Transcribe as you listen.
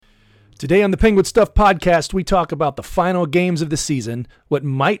Today on the Penguin Stuff podcast, we talk about the final games of the season, what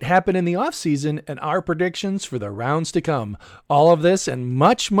might happen in the offseason, and our predictions for the rounds to come. All of this and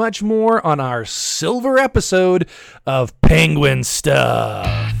much, much more on our silver episode of Penguin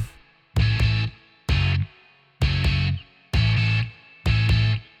Stuff.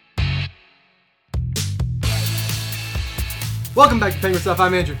 Welcome back to Penguin Stuff.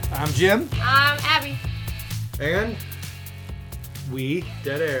 I'm Andrew. I'm Jim. I'm Abby. And we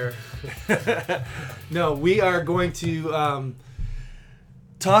dead air. No, we are going to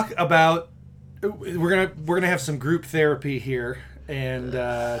talk about. We're gonna have some group therapy here and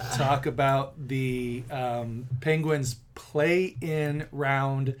talk about the Penguins play-in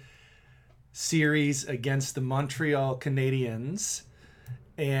round series against the Montreal Canadiens.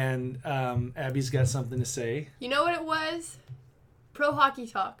 And Abby's got something to say. You know what it was? Pro Hockey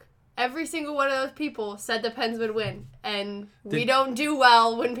Talk. Every single one of those people said the Pens would win. And we don't do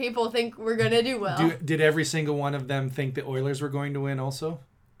well when people think we're going to do well. Did every single one of them think the Oilers were going to win also?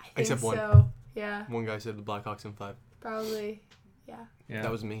 I think Except one. so. Yeah. One guy said the Blackhawks in 5. Probably. Yeah.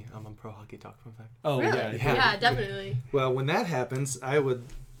 That was me. I'm on Pro Hockey Talk, fun fact. Oh, Really? yeah. Yeah, definitely. Well, when that happens,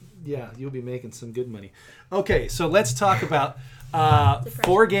 you'll be making some good money. Okay, so let's talk about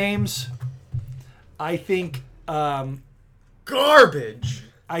 4 games. I think... Garbage!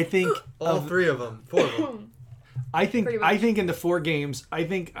 I think... All 3 of them. 4 of them. I think in the 4 games,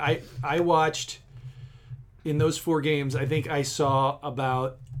 I watched... In those 4 games, I think I saw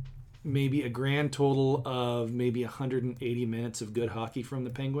about maybe a grand total of maybe 180 minutes of good hockey from the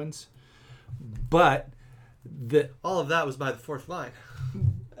Penguins. But... All of that was by the 4th line.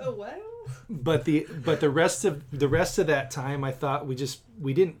 Oh, wow. But the rest of that time, I thought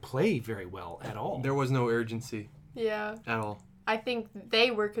we didn't play very well at all. There was no urgency. Yeah. At all. I think they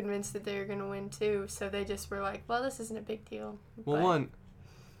were convinced that they were going to win, too. So they just were like, well, this isn't a big deal. Well,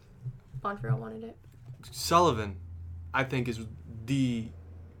 Montreal wanted it. Sullivan, I think, is the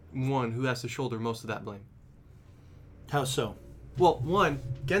one who has to shoulder most of that blame. How so? Well,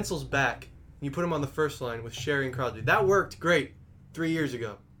 Gensel's back. You put him on the first line with Sherry and Crosby. That worked great 3 years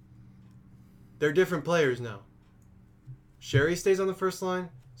ago. They're different players now. Sherry stays on the first line.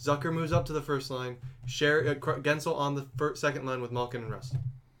 Zucker moves up to the first line. Gensel on the second line with Malkin and Rust.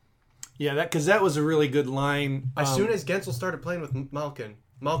 Yeah, because that was a really good line. As soon as Gensel started playing with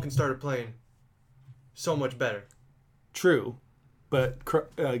Malkin started playing so much better. True, but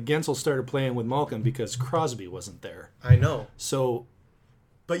Gensel started playing with Malkin because Crosby wasn't there. I know. So,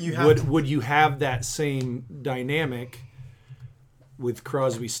 but you have would you have that same dynamic with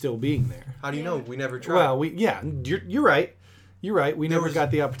Crosby still being there? How do you know? We never tried. Well, you're right. You're right. We never got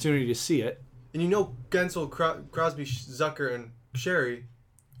the opportunity to see it. And Gensel, Crosby, Zucker, and Sherry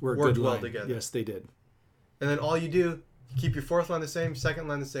worked well together. Yes, they did. And then all you do, keep your 4th line the same, second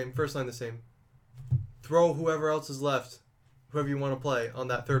line the same, first line the same. Throw whoever else is left, whoever you want to play, on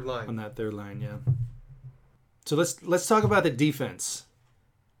that 3rd line. On that 3rd line, yeah. So let's talk about the defense,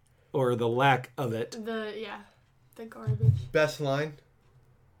 or the lack of it. The garbage. Best line,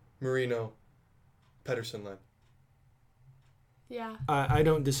 Marino, Pettersson line. Yeah. I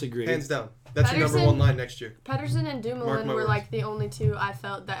don't disagree. Hands down. That's your number 1 line next year. Pettersson and Dumoulin were like the only 2 I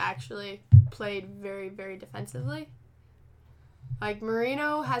felt that actually played very, very defensively. Like,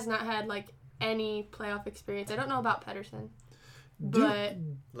 Marino has not had like any playoff experience. I don't know about Pettersson. But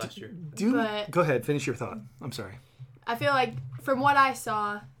last year. Go ahead, finish your thought. I'm sorry. I feel like from what I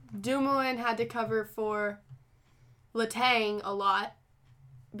saw, Dumoulin had to cover for Letang a lot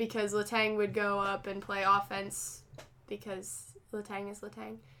because Letang would go up and play offense because Letang is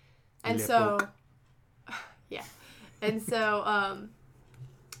Letang. And so, yeah. And so,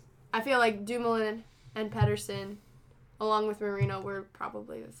 I feel like Dumoulin and Pettersson, along with Marino, were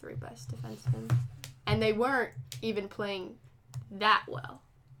probably the 3 best defensemen. And they weren't even playing that well.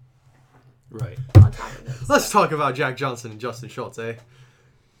 Right. On top of it. Let's talk about Jack Johnson and Justin Schultz, eh?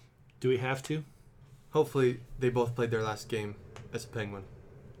 Do we have to? Hopefully, they both played their last game as a Penguin.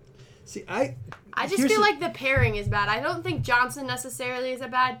 See, I just feel like the pairing is bad. I don't think Johnson necessarily is a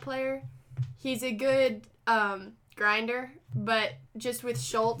bad player. He's a good grinder, but just with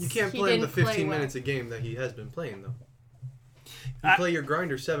Schultz, you can't play him the 15 minutes a game that he has been playing, though. You play your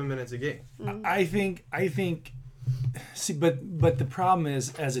grinder 7 minutes a game. Mm-hmm. I think. See, but the problem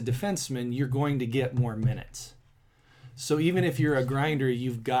is, as a defenseman, you're going to get more minutes. So even if you're a grinder,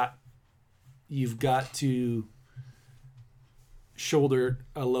 you've got to shoulder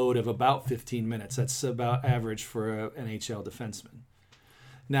a load of about 15 minutes. That's about average for an NHL defenseman.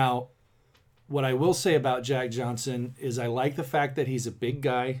 Now, what I will say about Jack Johnson is I like the fact that he's a big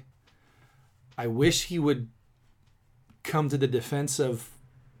guy. I wish he would come to the defense of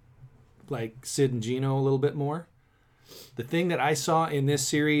like Sid and Gino a little bit more. The thing that I saw in this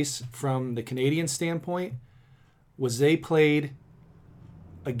series from the Canadian standpoint was they played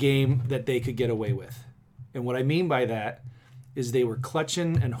a game that they could get away with. And what I mean by that is they were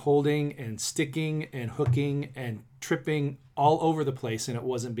clutching and holding and sticking and hooking and tripping all over the place, and it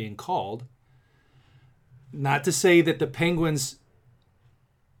wasn't being called. Not to say that the Penguins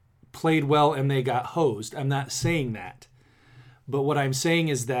played well and they got hosed. I'm not saying that. But what I'm saying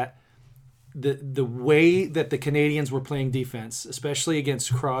is that the way that the Canadians were playing defense, especially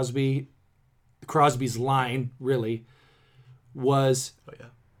against Crosby's line, really, was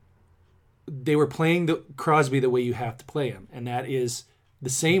they were playing the Crosby the way you have to play him, and that is the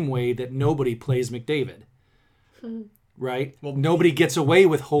same way that nobody plays McDavid. Right? Well, nobody gets away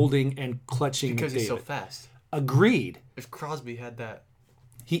with holding and clutching because McDavid. he's so fast. Agreed. If Crosby had that,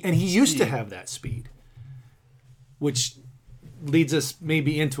 he used to have that speed, which leads us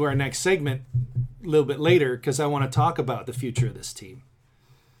maybe into our next segment a little bit later, because I want to talk about the future of this team.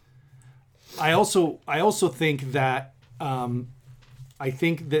 I also think that I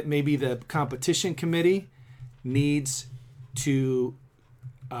think that maybe the competition committee needs to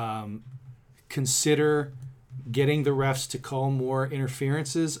consider getting the refs to call more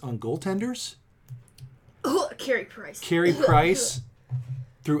interferences on goaltenders. Carey Price. Carey Price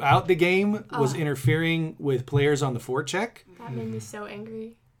throughout the game was interfering with players on the forecheck. That made me so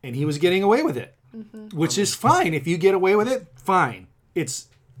angry. And he was getting away with it, which is fine. If you get away with it, fine.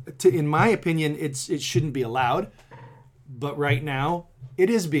 In my opinion, it shouldn't be allowed. But right now, it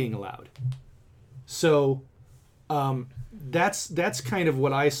is being allowed. So that's kind of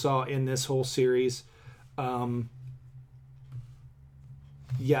what I saw in this whole series. I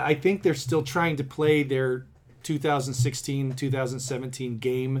think they're still trying to play their 2016-2017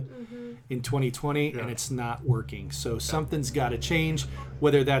 game in 2020, and it's not working. So something's got to change.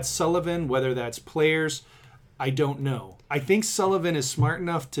 Whether that's Sullivan, whether that's players, I don't know. I think Sullivan is smart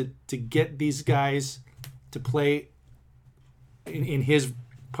enough to get these guys to play in his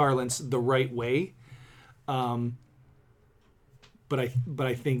parlance the right way. But I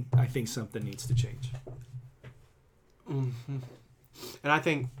think something needs to change. Mm-hmm. And I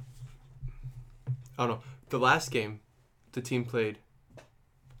think, I don't know, the last game the team played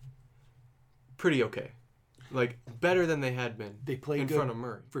pretty okay. Like, better than they had been. They played in good front of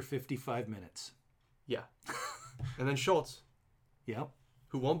Murray for 55 minutes. Yeah. And then Schultz. Yep.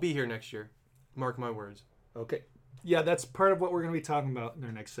 Who won't be here next year. Mark my words. Okay. Yeah, that's part of what we're going to be talking about in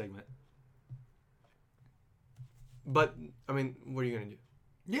our next segment. But, I mean, what are you going to do?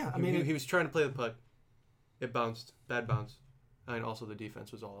 Yeah, I mean... He was trying to play the puck. It bounced. Bad bounce. And also the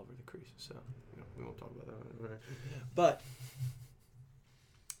defense was all over the crease. So, we won't talk about that. But,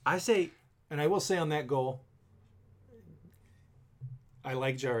 I say... And I will say on that goal, I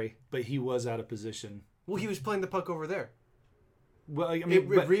like Jari, but he was out of position. Well, he was playing the puck over there. Well, I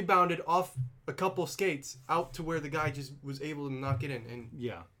mean, it rebounded off a couple skates out to where the guy just was able to knock it in. And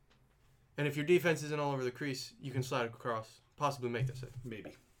yeah. And if your defense isn't all over the crease, you can slide across, possibly make that save.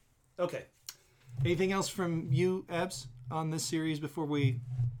 Maybe. Okay. Anything else from you, Abs, on this series before we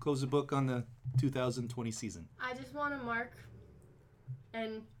close the book on the 2020 season? I just want to mark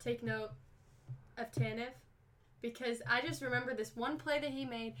and take note of Tanev, because I just remember this one play that he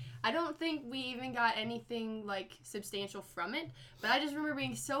made. I don't think we even got anything like substantial from it, but I just remember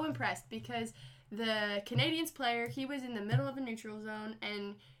being so impressed because the Canadiens player, he was in the middle of a neutral zone,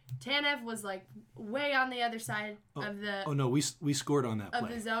 and Tanev was like way on the other side of the. Oh no, we scored on that play. Of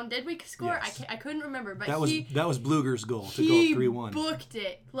the zone. Did we score? Yes. I couldn't remember, but that was Bluger's goal to go 3-1. He booked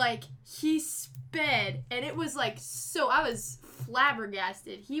it, like he sped, and it was like so. I was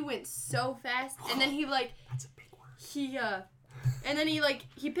flabbergasted. He went so fast, and then he like. That's a big word. And then he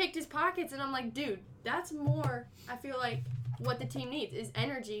picked his pockets, and I'm like, dude, that's more. I feel like what the team needs is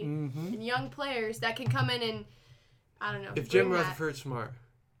energy and young players that can come in and I don't know. If Jim Rutherford's smart,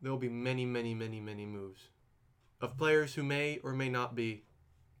 there will be many, many, many, many moves of players who may or may not be,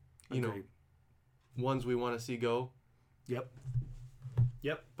 ones we want to see go. Yep.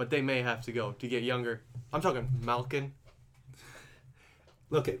 But they may have to go to get younger. I'm talking Malkin.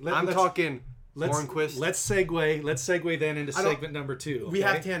 Okay, I'm talking Hornquist. Let's segue then into segment number 2. We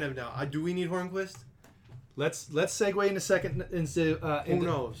have Tanev now. Do we need Hornquist? Let's segue into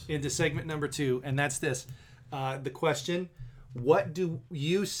segment number 2, and that's this. The question: what do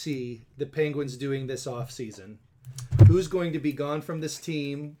you see the Penguins doing this offseason? Who's going to be gone from this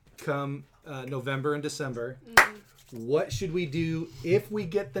team come November and December? What should we do if we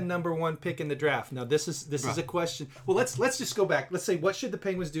get the number 1 pick in the draft? Now, this is a question. Well, let's just go back. Let's say, what should the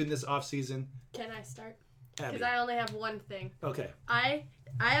Penguins do in this offseason? Can I start? Abby. because I only have one thing. Okay. I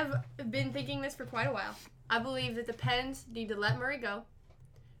have been thinking this for quite a while. I believe that the Pens need to let Murray go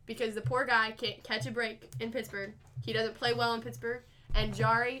because the poor guy can't catch a break in Pittsburgh. He doesn't play well in Pittsburgh, and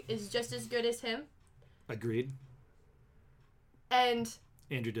Jari is just as good as him. Agreed. And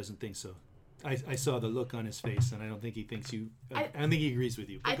Andrew doesn't think so. I saw the look on his face, and I don't think he thinks you. I don't think he agrees with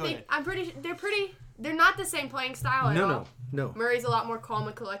you. But go ahead. I'm pretty. They're not the same playing style at all. No. Murray's a lot more calm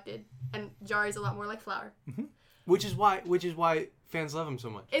and collected, and Jari's a lot more like Flower. Mm-hmm. Which is why fans love him so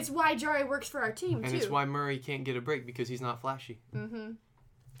much. It's why Jari works for our team, And too. it's why Murray can't get a break because he's not flashy. Mm-hmm.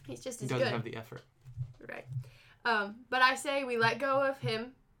 He's just He as doesn't good. have the effort. Right. But I say we let go of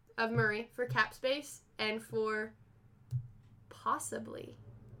him, of Murray, for cap space and for possibly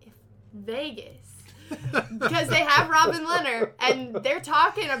if Vegas. Because they have Robin Leonard, and they're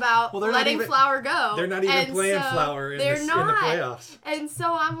talking about Well, they're not letting even- Flower go. They're not even And playing so Flower in they're the not. playoffs. And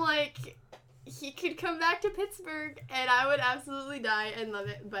so I'm like, he could come back to Pittsburgh, and I would absolutely die and love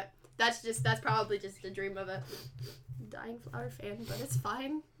it. But that's probably just a dream of a dying Flower fan. But it's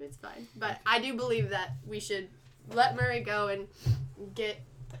fine. It's fine. But I do believe that we should let Murray go and get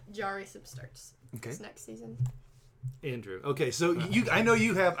Jari some starts this next season. Andrew. Okay, so I know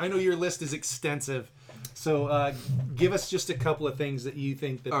your list is extensive. So give us just a couple of things that you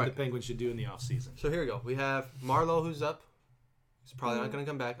think that the Penguins should do in the offseason. So here we go. We have Marlowe, who's up. He's probably not going to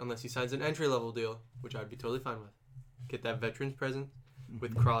come back unless he signs an entry-level deal, which I'd be totally fine with. Get that veterans present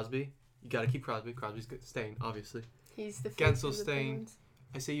with Crosby. You got to keep Crosby. Crosby's staying, obviously. He's the Gensel's staying.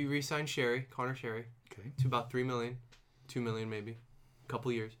 I say you re-sign Connor Sherry, to about $3 million, $2 million maybe, a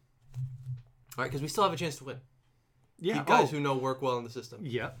couple years. All right, because we still have a chance to win. Yeah, Keep guys who work well in the system.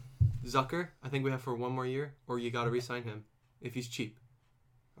 Yeah. Zucker, I think we have for one more year, or you got to re-sign him if he's cheap.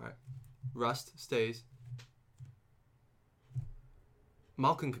 All right. Rust stays.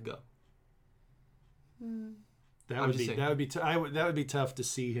 Malkin could go. That would be tough to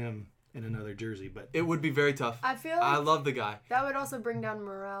see him in another jersey, but It would be very tough. I feel like I love the guy. that would also bring down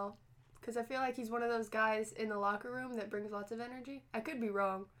morale. Because I feel like he's one of those guys in the locker room that brings lots of energy. I could be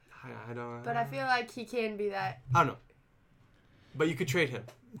wrong, I don't. but I feel like he can be that. I don't know. But you could trade him.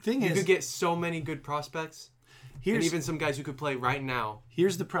 thing You is, could get so many good prospects, and here's even some guys who could play right now.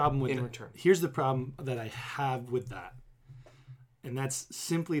 here's the problem with in it. return. Here's the problem that I have with that, and that's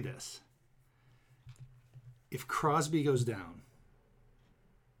simply this: if Crosby goes down,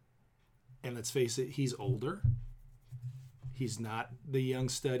 and let's face it, he's older. He's not the young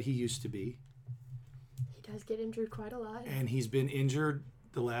stud he used to be. He does get injured quite a lot. And he's been injured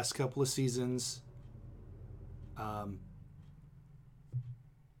the last couple of seasons.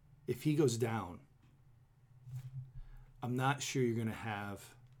 If he goes down, I'm not sure you're going to have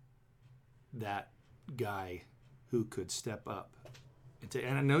that guy who could step up.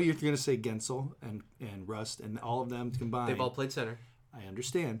 And I know you're going to say Gensel and Rust and all of them combined. They've all played center. I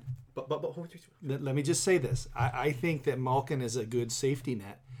understand. But Let me just say this. I think that Malkin is a good safety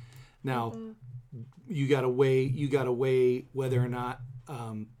net. Now, you got to weigh whether or not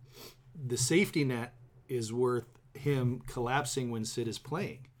the safety net is worth him collapsing when Sid is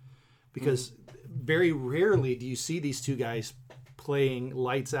playing, because very rarely do you see these two guys playing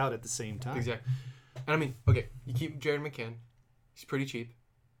lights out at the same time. Exactly. And I mean, okay, you keep Jared McCann. He's pretty cheap.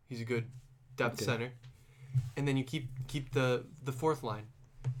 He's a good depth center. And then you keep the fourth line.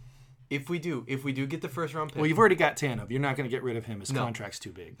 If we do get the first round pick. Well, you've already got Tanev. You're not going to get rid of him. His contract's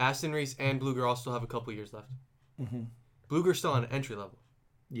too big. Aston Reese and Bluger all still have a couple years left. Bluger's still on entry level.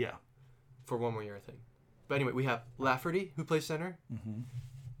 Yeah. For one more year, I think. But anyway, we have Lafferty, who plays center.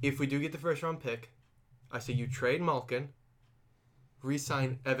 If we do get the first round pick, I say you trade Malkin,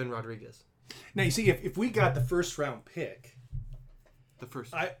 re-sign Evan Rodriguez. Now, you see, if we got the first round pick, the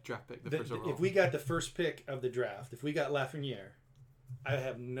first draft pick, first overall. if we got the first pick of the draft, if we got Lafreniere, I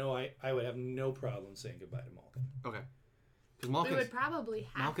would have no problem saying goodbye to Malkin. Okay. Because we would probably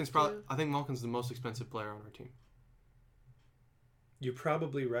have I think Malkin's the most expensive player on our team. You're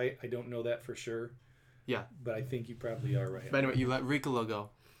probably right. I don't know that for sure. Yeah. But I think you probably are right. But anyway, you let Ricola go.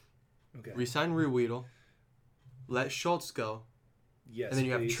 Okay. Resign Ruhwedel. Let Schultz go. Yes, and then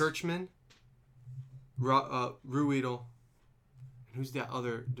you please. have Churchman, Ruhwedel, and who's that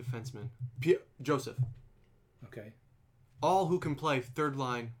other defenseman? Joseph. Okay. All who can play third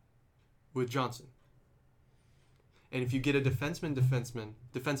line with Johnson. And if you get a defensive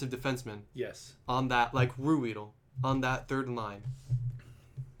defenseman, yes, on that, like Ruhwedel, on that third line,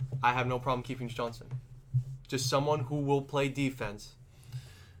 I have no problem keeping Johnson. Just someone who will play defense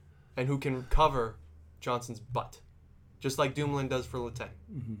and who can cover Johnson's butt, just like Dumoulin does for Letang.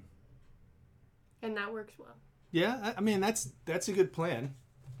 And that works well. Yeah, I mean that's a good plan.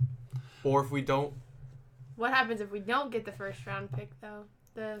 Or if we don't What happens if we don't get the first round pick though?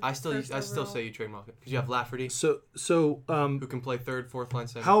 I still say you trade Malkin because you have Lafreniere, So who can play third, fourth line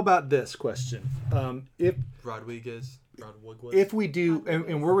center. how about this question? If Rodriguez. if we do,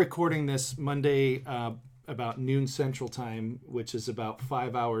 and we're recording this Monday about noon Central Time, which is about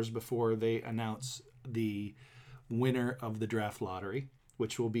 5 hours before they announce the winner of the draft lottery,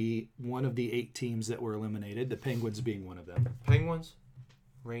 which will be one of the 8 teams that were eliminated, the Penguins being one of them. Penguins,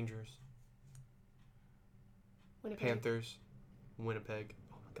 Rangers, Winnipeg. Panthers, Winnipeg.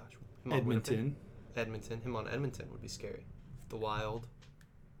 Oh my gosh. Him on Edmonton. Winnipeg. Edmonton. Him on Edmonton would be scary. The Wild.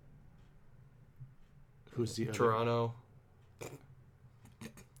 Who's the other? Toronto.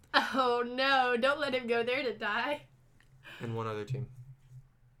 Oh no! Don't let him go there to die. And one other team.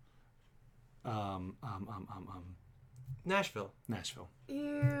 Nashville. Nashville.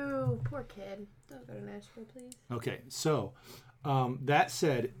 Ew, poor kid. Don't go to Nashville, please. Okay, so that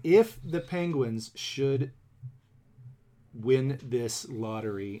said, if the Penguins should win this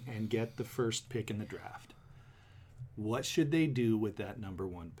lottery and get the first pick in the draft, what should they do with that number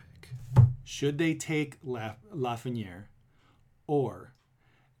 1 pick? Should they take Lafreniere, or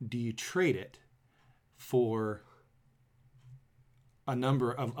do you trade it for a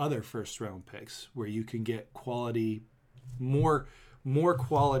number of other first round picks where you can get quality, more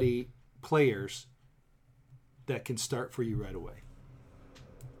quality players that can start for you right away?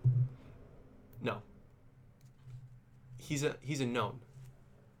 No. He's a known.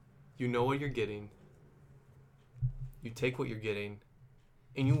 You know what you're getting. You take what you're getting,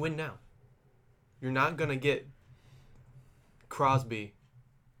 and you win now. You're not gonna get Crosby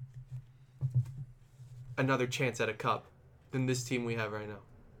another chance at a cup than this team we have right now.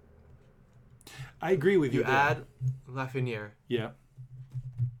 I agree with you. You add Lafreniere, yeah,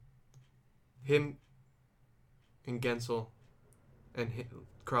 him, and Gensel, and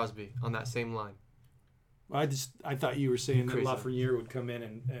Crosby on that same line. I thought you were saying that Crazy. Lafreniere would come in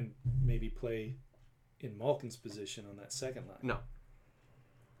and maybe play in Malkin's position on that second line. No.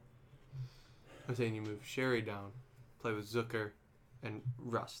 I'm saying you move Sherry down, play with Zucker and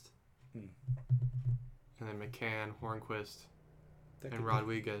Rust. And then McCann, Hornquist, and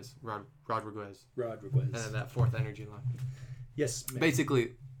Rodriguez. Rodriguez. And then that fourth energy line. Yes, ma'am.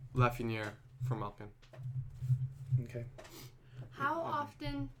 Basically, Lafreniere for Malkin. Okay. How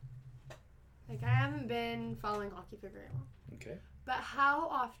often? Like, I haven't been following hockey for very long. Okay. But how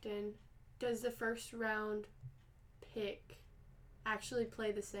often does the first round pick actually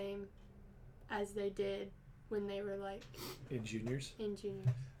play the same as they did when they were like In juniors. in juniors?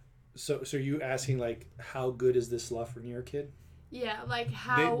 So are you asking like how good is this Lafreniere kid? Yeah, like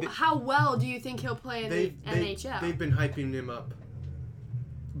how They- how well do you think he'll play in the NHL? They've been hyping him up.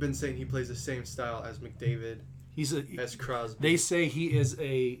 Been saying he plays the same style as McDavid, as Crosby. They say he is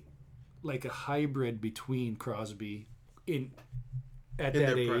a hybrid between Crosby at In that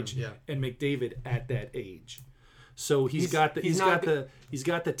their prime, age yeah. and McDavid at that age. So he's got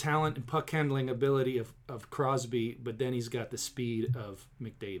the talent and puck handling ability of Crosby, but then he's got the speed of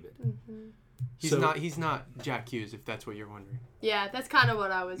McDavid. Mm-hmm. He's not Jack Hughes, if that's what you're wondering. Yeah, that's kind of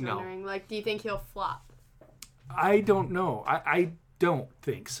what I was No. wondering. Like, do you think he'll flop? I don't know. I don't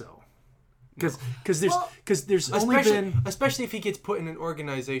think so. Because there's especially if he gets put in an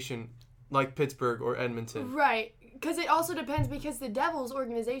organization like Pittsburgh or Edmonton. Right. Because it also depends, because the Devils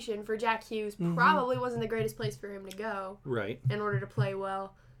organization for Jack Hughes probably wasn't the greatest place for him to go right in order to play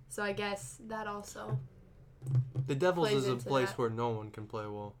well. So I guess that also. The Devils plays is a into place that. where no one can play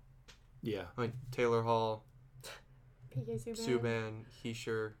well. yeah Like Taylor Hall, PK Subban. Subban,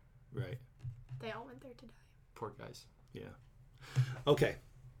 Heischer, right They all went there to die. poor guys. yeah. Okay.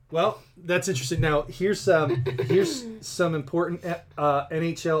 Well, that's interesting. Now, here's some important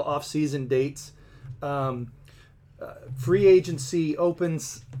NHL offseason dates. Free agency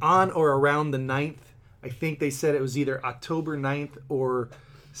opens on or around the 9th. I think they said it was either October 9th or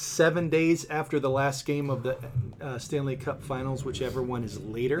 7 days after the last game of the Stanley Cup Finals, whichever one is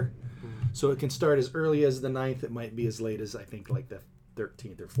later. So it can start as early as the 9th. It might be as late as, I think, like the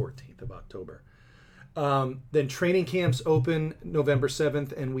 13th or 14th of October. Then training camps open November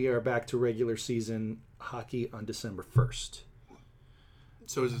 7th, and we are back to regular season hockey on December 1st.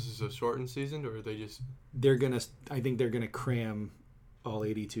 So is this a shortened season, or are they just... I think they're gonna cram all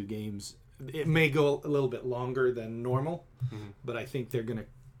 82 games. It may go a little bit longer than normal, but I think they're gonna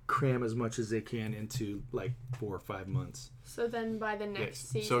cram as much as they can into like 4 or 5 months. So then by the next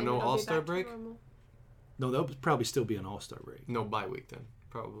season, So no it'll be All-Star back to break? normal. No, there'll probably still be an All-Star break. No bye week then,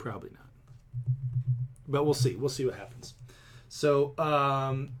 probably. Probably not. But we'll see. We'll see what happens. So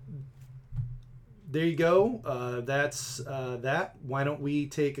there you go. That's that. Why don't we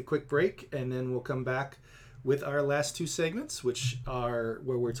take a quick break, and then we'll come back with our last two segments, which are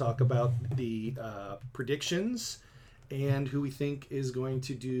where we talk about the predictions and who we think is going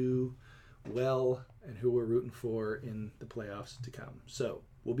to do well and who we're rooting for in the playoffs to come. So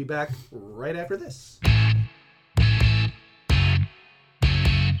we'll be back right after this.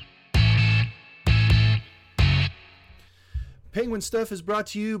 Penguin Stuff is brought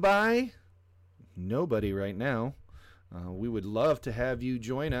to you by nobody right now. We would love to have you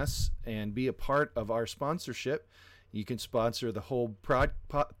join us and be a part of our sponsorship. You can sponsor the whole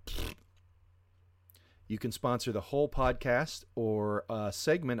you can sponsor the whole podcast or a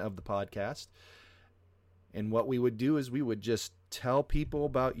segment of the podcast. And what we would do is we would just tell people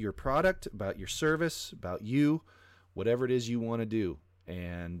about your product, about your service, about you, whatever it is you want to do.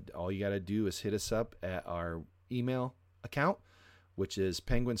 And all you got to do is hit us up at our email account, which is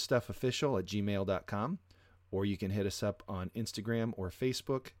penguinstuffofficial@gmail.com, or you can hit us up on Instagram or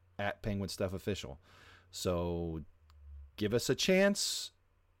Facebook at penguinstuffofficial. So give us a chance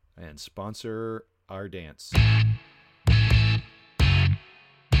and sponsor our dance.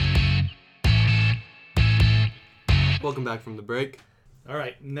 Welcome back from the break. All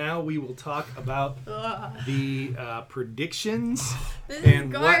right, now we will talk about the predictions This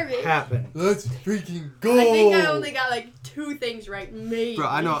and is what garbage. happened. Let's freaking go. I think I only got like 2 things right, maybe. Bro,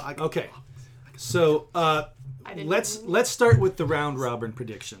 I know. Okay, so didn't let's start with the round robin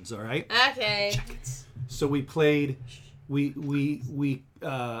predictions. All right. Okay. So we played. We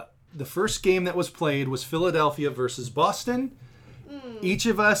the first game that was played was Philadelphia versus Boston. Each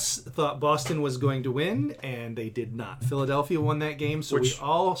of us thought Boston was going to win, and they did not. Philadelphia won that game, so we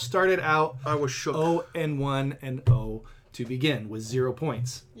all started out I was shook. 0-1 and 0 to begin with 0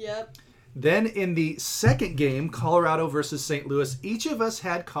 points. Yep. Then in the second game, Colorado versus St. Louis, each of us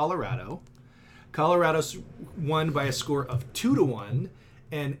had Colorado. Colorado won by a score of 2-1,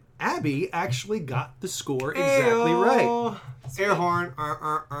 and Abby actually got the score exactly right. Air horn.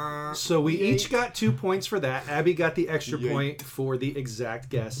 So we each got 2 points for that. Abby got the extra Yay. point for the exact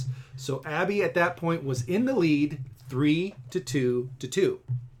guess. So Abby at that point was in the lead, 3-2.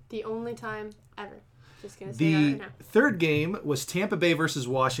 The only time ever. Just gonna say The that right now. third game was Tampa Bay versus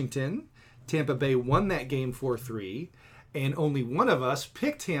Washington. Tampa Bay won that game 4-3, and only one of us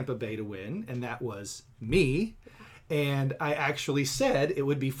picked Tampa Bay to win, and that was me. And I actually said it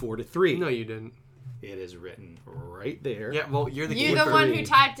would be 4-3. No, you didn't. It is written right there. Yeah, well, you're the You're keeper. the one who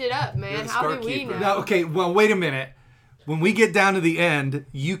typed it up, You're man. the How do we scorekeeper. know? Now, okay, well, wait a minute. When we get down to the end,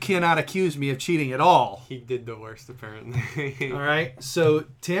 you cannot accuse me of cheating at all. He did the worst, apparently. All right. So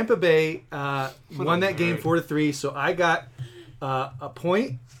Tampa Bay won that game nerd. 4-3. So I got a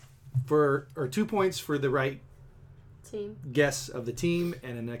point or 2 points for the right Team. guess of the team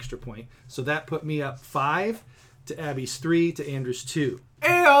and an extra point. So that put me up 5 to Abby's 3 to Andrew's 2.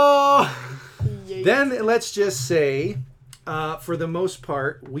 Ayo! Yay. Then let's just say, for the most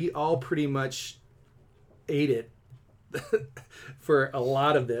part, we all pretty much ate it for a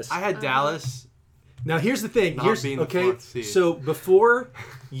lot of this. I had Dallas. Now here's the thing. Not Here's being the okay. fourth seed. So before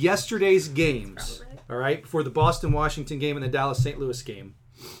yesterday's games, all right, before the Boston Washington game and the Dallas St. Louis game,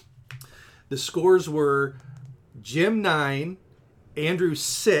 the scores were Jim 9, Andrew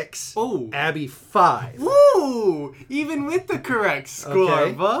 6, Oh. Abby 5. Woo! Even with the correct score,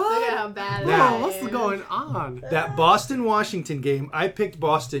 Okay. bud. Look at how bad Now- I What's am. going on? That Boston Washington game, I picked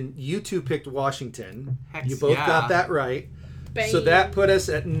Boston. You two picked Washington. Heck You both yeah. got that right. Bang. So that put us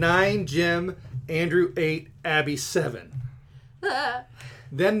at 9, Jim, Andrew 8, Abby 7.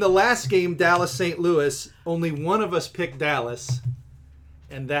 Then the last game, Dallas St. Louis, only one of us picked Dallas,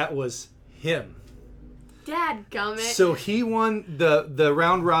 and that was him. Dadgummit. So he won the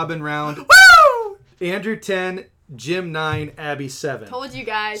round robin round. Woo! Andrew 10, Jim 9, Abby 7. Told you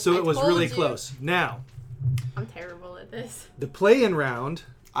guys. So I it was told really you. close. Now, I'm terrible at this. the play-in round,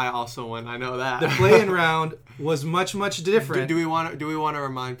 I also won. I know that. the play-in round was much different. Do we want to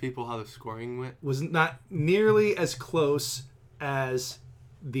remind people how the scoring went? Was not nearly as close as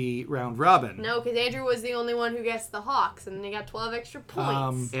the round robin. No, because Andrew was the only one who guessed the Hawks, and then he got 12 extra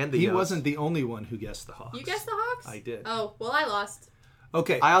points. And the he Yotes. wasn't the only one who guessed the Hawks. You guessed the Hawks? I did. Oh, well, I lost.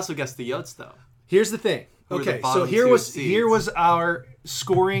 Okay, I also guessed the Yotes though. here's the thing. Who were the Okay, so bottom here two was seeds. our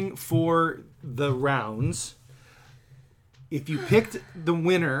scoring for the rounds. If you picked the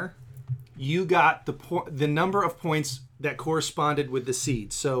winner, you got the number of points that corresponded with the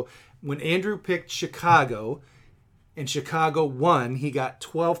seed. So when Andrew picked Chicago, and Chicago won, he got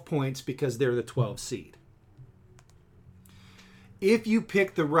 12 points because they're the 12 seed. If you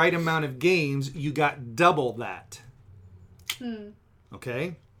picked the right amount of games, you got double that.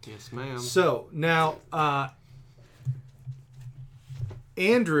 Okay? Yes, ma'am. So now,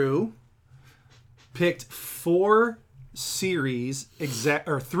 Andrew picked 3 series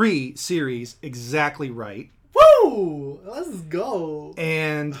exactly right. Woo! Let's go.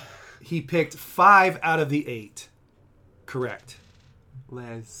 And he picked 5 out of the 8 correct.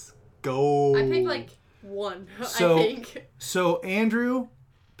 Let's go. I picked like 1, So- I think. So Andrew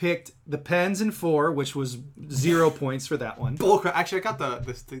picked the Pens in 4, which was 0 points for that one. Bullcrap. Actually, I got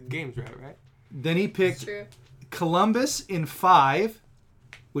the games right? Then he It's picked true. Columbus in 5,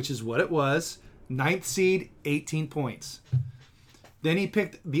 which is what it was. 9th seed, 18 points. Then he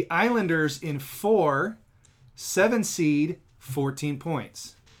picked the Islanders in 4, 7 seed, 14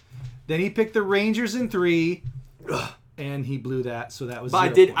 points. Then he picked the Rangers in 3, and he blew that, so that was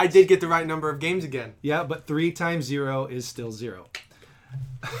But 0 I points. did get the right number of games again. Yeah, but 3 times 0 is still 0.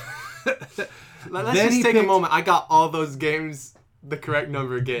 Let's Then just he take a picked- moment. I got all those games, the correct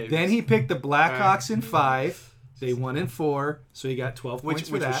number of games. Then he picked the Blackhawks in 5. They won in 4, so he got 12 points which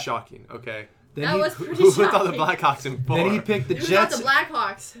for that. was shocking. Okay. Then That he, was pretty Who put all the shocking. Blackhawks in 4? then he picked the Who got Jets. the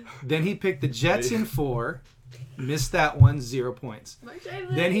Blackhawks? Then he picked the Jets in 4. Missed that one, 0 points.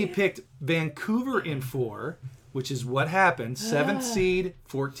 Then he picked Vancouver in 4, which is what happened. 7th seed,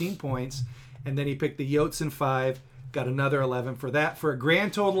 14 points. And then he picked the Yotes in 5. Got another 11 for that, for a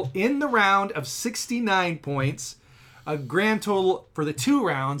grand total in the round of 69 points. A grand total for the 2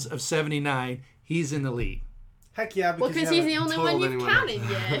 rounds of 79. He's in the lead. Heck yeah, Well, because he's the only one you've anyone counted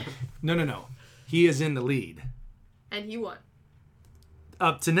yet. No. He is in the lead. And he won.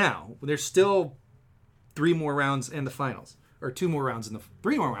 Up to now. There's still 3 more rounds in the finals. Or 3 more rounds in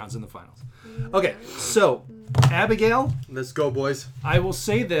the finals. Okay, so, Abigail, Let's go, boys. I will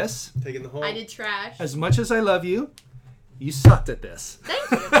say this. Taking the hole. I did trash. As much as I love you, you sucked at this.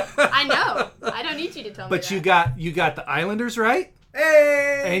 Thank you. I know. I don't need you to tell me But that. you got the Islanders right,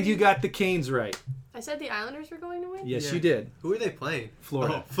 Hey! and you got the Canes right. I said the Islanders were going to win? Yes, Yeah. you did. Who are they playing?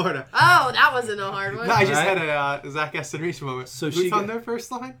 Florida. Oh, Florida. Oh, that wasn't a hard one. No, I just Alright. had a Zach Aston Reese moment. So Who's she on got- their first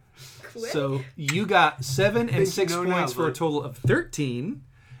line? Quick. So you got 7 and Think you 6 know points now, for a bud. total of 13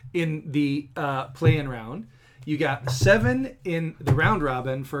 in the play-in round. You got 7 in the round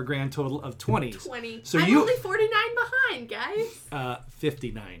robin for a grand total of 20. 20. So I'm you- only 49 behind, guys.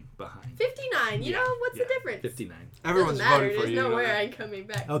 59 behind. 59. You know, what's the difference? 59. Everyone's Doesn't matter. voting for There's you. no you know way that. I'm coming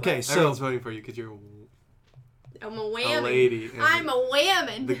back. Okay, so Everyone's voting for you because you're I'm a whammon. lady, and I'm a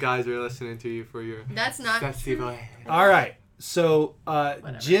whammon. the guys are listening to you for your That's not sexy true. voice. all right. So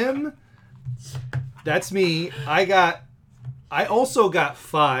Jim, that's me. I also got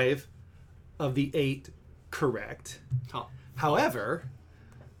 5 of the 8 correct. Oh. However,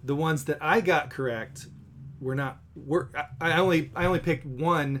 the ones that I got correct I only picked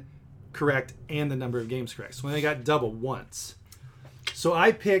 1 correct and the number of games correct. So I only got double once. So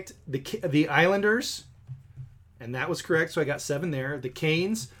I picked the Islanders, and that was correct. So I got 7 there. The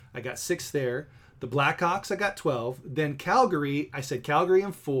Canes, I got 6 there. The Blackhawks, I got 12. Then Calgary, I said Calgary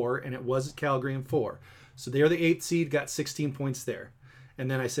in 4, and it was Calgary in 4. So they're the 8th seed, got 16 points there. And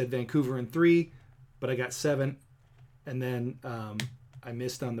then I said Vancouver in 3, but I got 7. And then I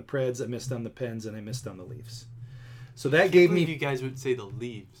missed on the Preds, I missed on the Pens, and I missed on the Leafs. So that gave You me guys would say the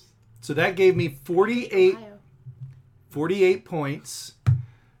leaves. 48 Ohio. 48 points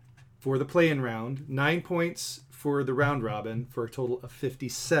for the play-in round, 9 points for the round robin, for a total of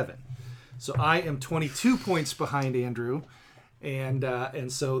 57. So I am 22 points behind Andrew, and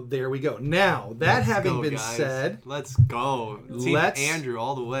so there we go. Now that Let's having go, been guys. said, Let's go. Team Let's- Andrew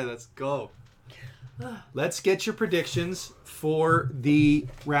all the way. Let's go. let's get your predictions for the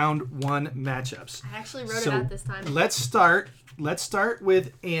round 1 matchups. I actually wrote So it out this time. let's start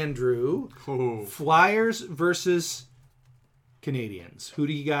with Andrew. Ooh. Flyers versus Canadians. Who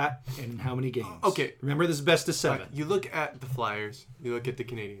do you got and how many games? Okay. Remember, this is best of 7. You look at the Flyers. You look at the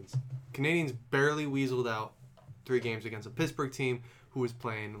Canadians. Canadians barely weaseled out 3 games against a Pittsburgh team who was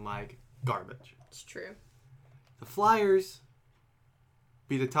playing like garbage. It's true. The Flyers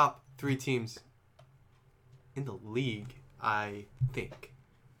be the top 3 teams in the league, I think.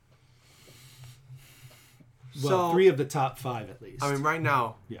 Well, So, 3 of the top 5 at least. I mean, right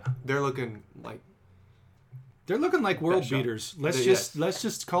now yeah, they're looking like they're looking like world Best shot. beaters. Let's Yes.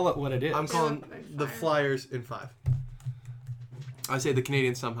 just call it what it is. I'm calling They're on the fire. Flyers in 5. I say the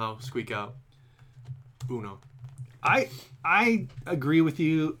Canadians somehow squeak out Uno. I agree with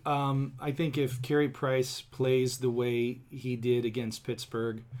you. I think if Carey Price plays the way he did against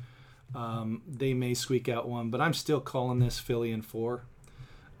Pittsburgh, they may squeak out one. But I'm still calling this Philly in 4.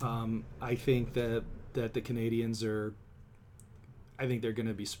 I think that the Canadians are. I think they're going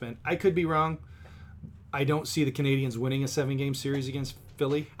to be spent. I could be wrong. I don't see the Canadians winning a 7-game series against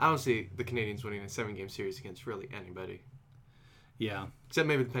Philly. I don't see the Canadians winning a 7-game series against really anybody. Yeah. Except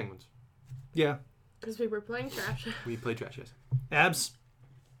maybe the Penguins. Yeah. Because we were playing trash. We played trash, yes. Abs.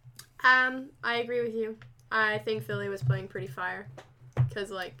 I agree with you. I think Philly was playing pretty fire.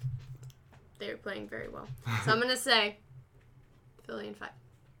 Because, like, they were playing very well. So I'm going to say Philly in 5.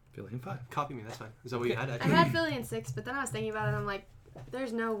 Philly in 5. Copy me, that's fine. Is that what you had? I had Philly in 6, but then I was thinking about it and I'm like,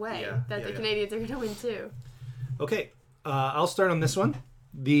 there's no way that the Canadians are going to win 2. Okay. I'll start on this one.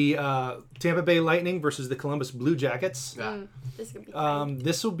 The Tampa Bay Lightning versus the Columbus Blue Jackets. This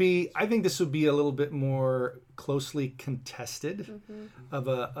could be I think this will be a little bit more closely contested of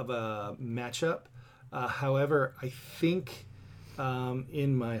a matchup. However, I think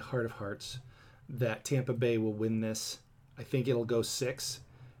in my heart of hearts that Tampa Bay will win this. I think it'll go 6.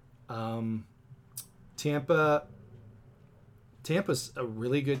 Tampa's a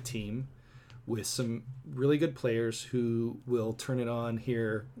really good team with some really good players who will turn it on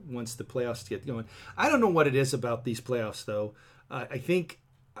here once the playoffs get going. I don't know what it is about these playoffs, though.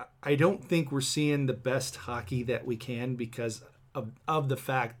 I don't think we're seeing the best hockey that we can because of the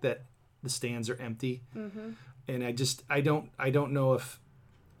fact that the stands are empty. And I don't know if,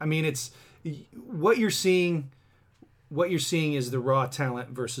 I mean, it's what you're seeing is the raw talent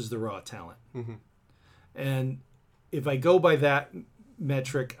versus the raw talent. And if I go by that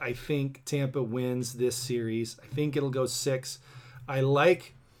metric, I think Tampa wins this series. I think it'll go 6. I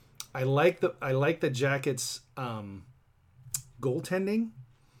like the Jackets goaltending.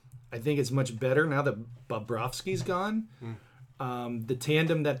 I think it's much better now that Bobrovsky's gone. The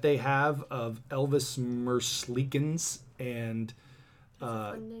tandem that they have of Elvis Merzlikins and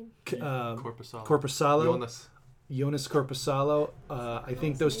Korpisalo. Jonas Korpisalo. I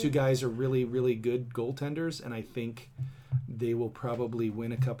think those two guys are really, really good goaltenders, and I think they will probably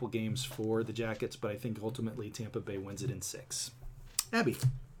win a couple games for the Jackets, but I think ultimately Tampa Bay wins it in 6. Abby.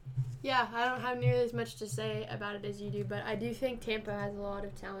 Yeah, I don't have nearly as much to say about it as you do, but I do think Tampa has a lot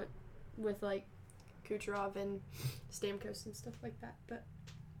of talent with, like, Kucherov and Stamkos and stuff like that. But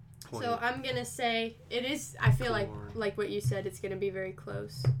so I'm going to say it is, I feel like what you said, it's going to be very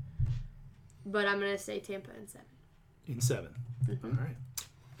close. But I'm going to say Tampa in 7. In 7. All right.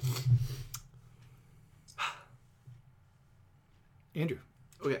 Andrew.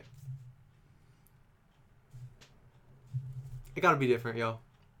 Okay. It gotta be different, yo.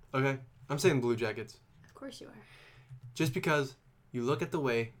 Okay? I'm saying Blue Jackets. Of course you are. Just because you look at the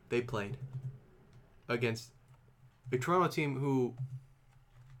way they played against a Toronto team who,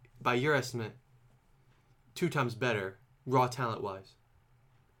 by your estimate, 2 times better, raw talent-wise,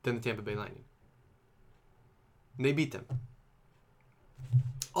 than the Tampa Bay Lightning. And they beat them.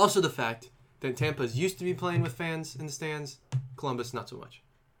 Also the fact that Tampa's used to be playing with fans in the stands, Columbus not so much.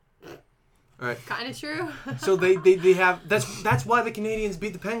 All right. Kind of true. So they have that's why the Canadians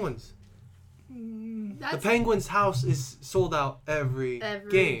beat the Penguins. The Penguins' house is sold out every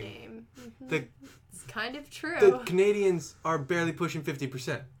game. It's kind of true. The Canadians are barely pushing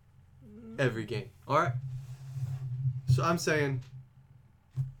 50% every game. All right. So I'm saying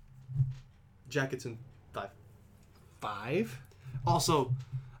Jackets in 5. 5. Also,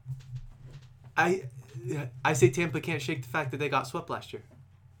 I say Tampa can't shake the fact that they got swept last year.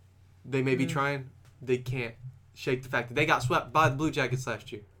 They may be trying. They can't shake the fact that they got swept by the Blue Jackets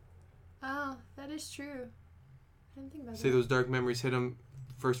last year. Oh, that is true. I didn't think about that. Say those dark memories hit them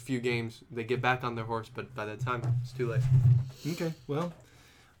first few games. They get back on their horse, but by that time, it's too late. Okay, well,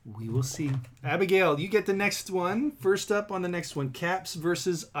 we will see. Abigail, you get the next one. First up on the next one, Caps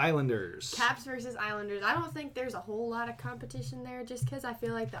versus Islanders. Caps versus Islanders. I don't think there's a whole lot of competition there just because I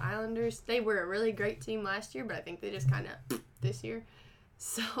feel like the Islanders, they were a really great team last year, but I think they just kind of this year.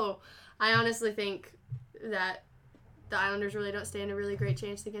 So I honestly think that the Islanders really don't stand a really great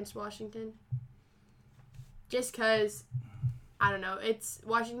chance against Washington. Just because, I don't know,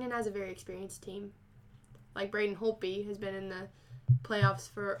 Washington has a very experienced team. Like Braden Holtby has been in the playoffs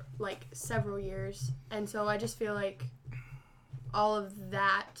for like several years, and so I just feel like all of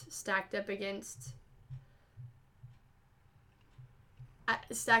that stacked up against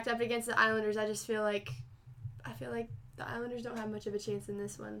the Islanders, I feel like the Islanders don't have much of a chance in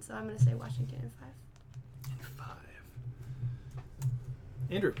this one, so I'm going to say Washington in 5. 5.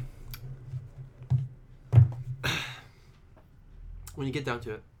 Andrew. When you get down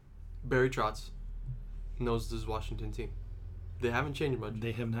to it, Barry Trotz knows this Washington team. They haven't changed much.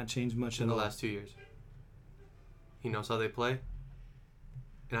 They have not changed much in the last 2 years. He knows how they play.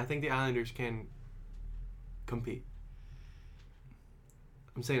 And I think the Islanders can compete.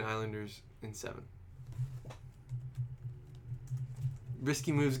 I'm saying Islanders in 7.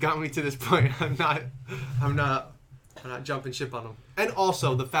 Risky moves got me to this point. I'm not jumping ship on them. And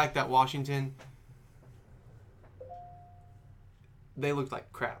also the fact that Washington, they looked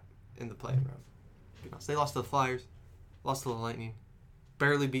like crap in the play-in round. They lost to the Flyers. Lost to the Lightning.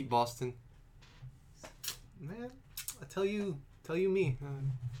 Barely beat Boston. Man, I tell you me.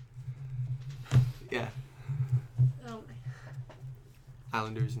 Yeah. Oh my.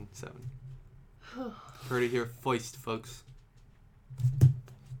 Islanders in 7. Heard it here first, folks.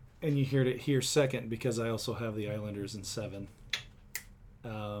 And you heard it here second because I also have the Islanders in 7.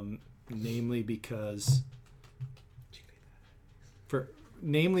 Namely because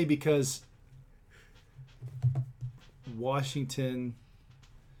Washington.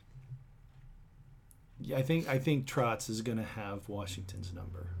 Yeah, I think Trotz is going to have Washington's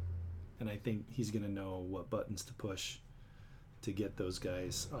number, and I think he's going to know what buttons to push to get those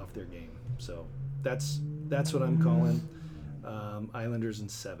guys off their game. So that's what I'm calling. Islanders in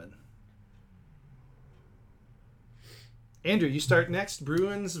 7. Andrew, you start next.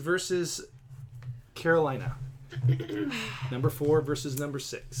 Bruins versus Carolina. Number 4 versus number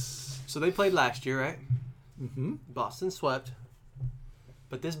 6. So they played last year, right? Mm-hmm. Boston swept.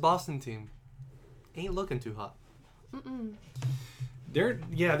 But this Boston team ain't looking too hot. Mm-mm. Their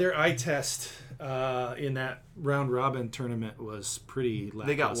eye test in that round robin tournament was pretty lackluster.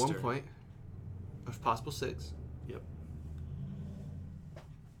 They got 1 point of possible 6. Yep.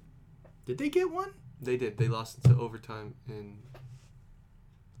 Did they get 1? They did. They lost to overtime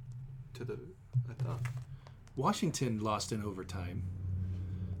I thought. Washington lost in overtime.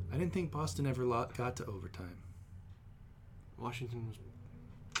 I didn't think Boston ever got to overtime. Washington was...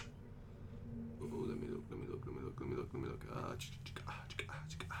 Oh, let me look.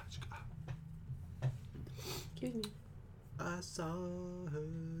 Excuse me. I saw her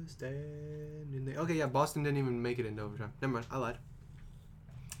standing there. Okay, yeah, Boston didn't even make it into overtime. Never mind, I lied.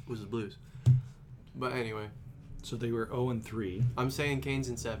 It was the Blues. But anyway. So they were 0-3. I'm saying Canes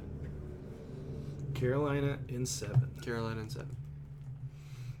in 7. Carolina in 7. Carolina in 7.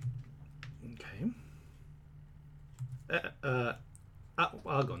 Okay.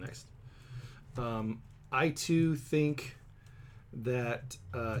 I'll go next. I too think that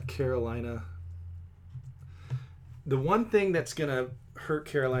Carolina. The one thing that's gonna hurt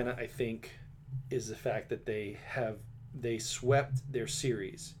Carolina, I think, is the fact that they swept their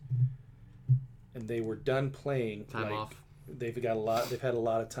series, and they were done playing. Time off. They've had a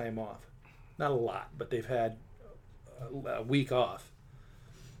lot of time off. Not a lot, but they've had a week off.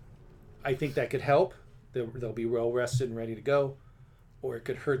 I think that could help. They'll be well rested and ready to go, or it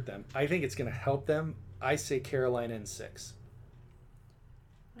could hurt them. I think it's going to help them. I say Carolina in 6.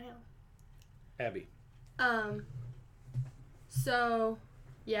 Wow. Abby. So,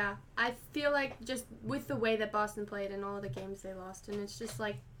 yeah, I feel like just with the way that Boston played and all the games they lost, and it's just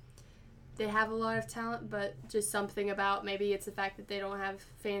like they have a lot of talent, but just something about maybe it's the fact that they don't have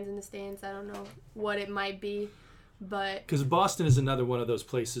fans in the stands. I don't know what it might be, but because Boston is another one of those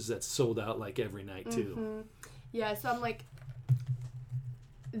places that's sold out like every night too. Mm-hmm. Yeah, so I'm like,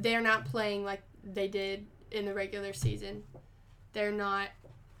 they're not playing like they did in the regular season. They're not.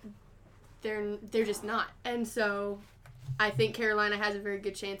 They're just not, and so I think Carolina has a very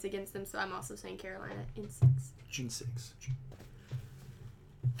good chance against them. So I'm also saying Carolina in 6. June 6.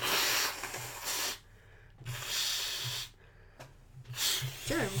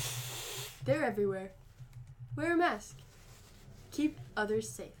 Germs. They're everywhere. Wear a mask. Keep others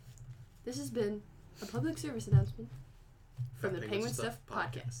safe. This has been a public service announcement from the Penguin Stuff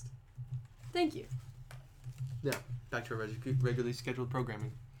Podcast. Thank you. Yeah, back to our regularly scheduled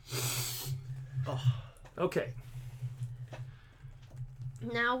programming. Oh. Okay.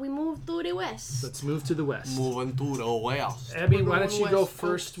 Now we move to the west. Let's move to the west. Moving to the west. Abby, why don't you go west,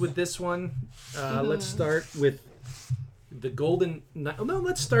 first folks. with this one? Let's start with the Golden. No,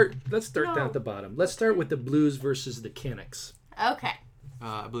 let's start down at the bottom. Let's start with the Blues versus the Canucks. Okay.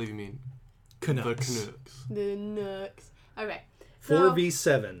 I believe you mean Canucks. the Canucks. The Nooks. Okay.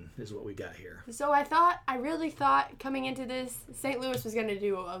 4v7 is what we got here. So I really thought coming into this, St. Louis was going to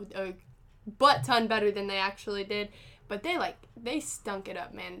do a butt ton better than they actually did. But they stunk it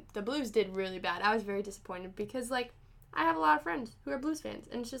up, man. The Blues did really bad. I was very disappointed because, I have a lot of friends who are Blues fans.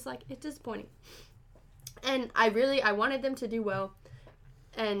 And it's just, it's disappointing. And I wanted them to do well.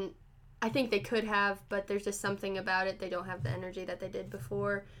 And I think they could have, but there's just something about it. They don't have the energy that they did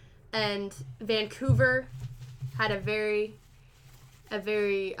before. And Vancouver had a very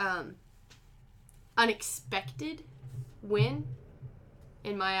unexpected win.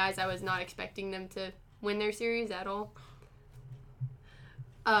 In my eyes, I was not expecting them to win their series at all.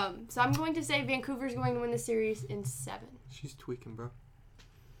 So I'm going to say Vancouver's going to win the series in 7. She's tweaking, bro.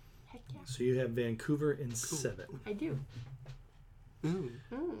 Heck yeah. So you have Vancouver in 7. I do. Ooh.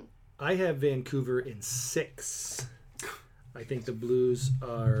 I have Vancouver in 6. I think the Blues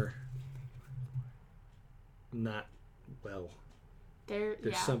are not well.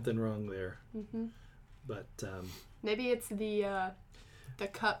 There's Something wrong there. Mm-hmm. But maybe it's the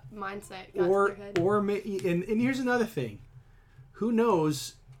cup mindset got to their head. And here's another thing. Who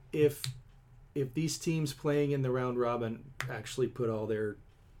knows if these teams playing in the round robin actually put all their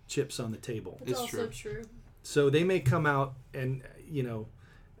chips on the table. It's also true. So they may come out and,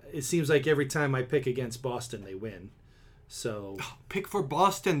 it seems like every time I pick against Boston, they win. So pick for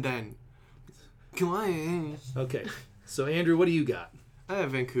Boston then. Come on. Okay. So Andrew, what do you got? I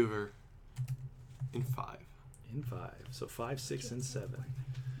have Vancouver in 5. In 5. So 5, 6, and 7.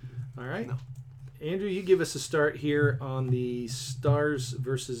 All right. No. Andrew, you give us a start here on the Stars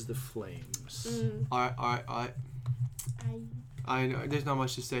versus the Flames. All right. I know there's not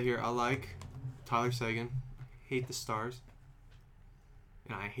much to say here. I like Tyler Seguin. Hate the Stars.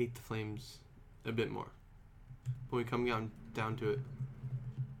 And I hate the Flames a bit more. When we come down to it,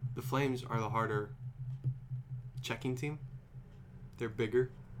 the Flames are the harder checking team. They're bigger.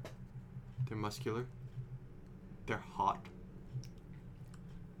 They're muscular. They're hot.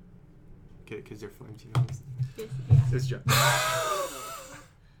 Get it? Because they're Flames, Yeah. It's John.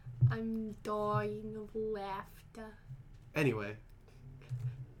 I'm dying of laughter. Anyway.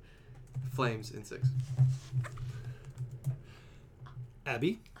 Flames in 6.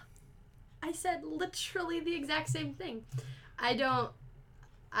 Abby? I said literally the exact same thing.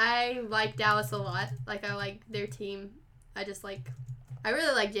 I like Dallas a lot. Like, I like their team. I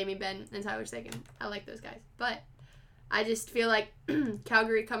really like Jamie Benn and Tyler Seguin. I like those guys. But I just feel like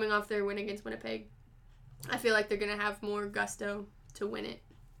Calgary coming off their win against Winnipeg, I feel like they're going to have more gusto to win it,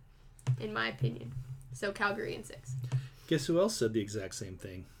 in my opinion. So Calgary in 6. Guess who else said the exact same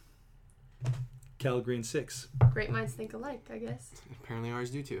thing? Calgary in 6. Great minds think alike, I guess. Apparently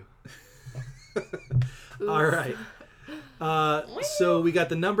ours do too. All right. So we got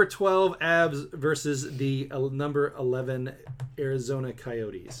the number 12 Abs versus the number 11 Arizona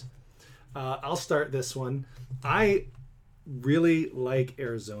Coyotes. I'll start this one. I really like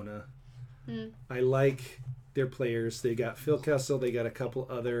Arizona. I like their players. They got Phil Kessel. They got a couple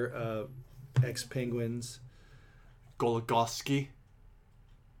other ex-Penguins. Goligoski.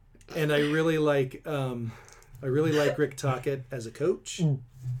 And I really like Rick Tocchet as a coach. He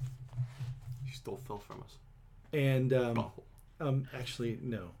stole Phil from us. And actually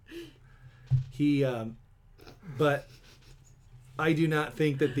no. He but I do not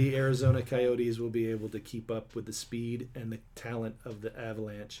think that the Arizona Coyotes will be able to keep up with the speed and the talent of the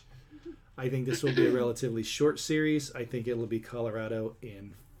Avalanche. I think this will be a relatively short series. I think it'll be Colorado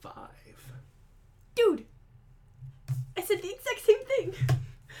in 5. Dude, I said the exact same thing.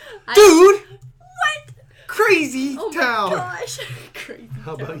 Dude! What? Crazy Oh town! my gosh. Crazy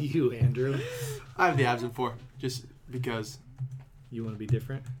How town. about you, Andrew? I have the Avs in 4. Just because. You want to be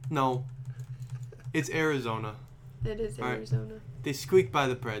different? No. It's Arizona. It is All right. Arizona. They squeaked by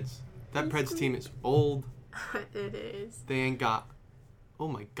the Preds. That They Preds team is old. It is. They ain't got... Oh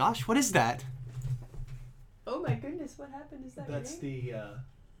my gosh, what is that? Oh my goodness, what happened? Is that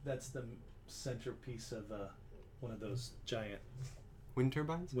That's the centerpiece of one of those giant Wind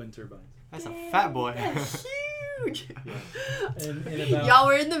turbines? wind turbines. That's a fat boy. That's huge. Yeah. And in about Y'all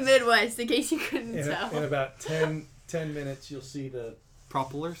were in the Midwest, in case you couldn't tell. in about 10 minutes, you'll see the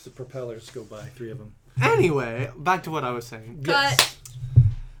Propellers? propellers go by, 3 of them. Anyway, back to what I was saying. Cut.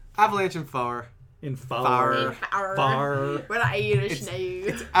 Avalanche in 4. In Far. Far. What Irish It's- name.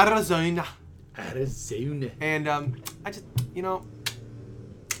 It's Arizona. Arizona. And I just,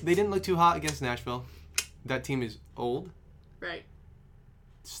 they didn't look too hot against Nashville. That team is old, Right.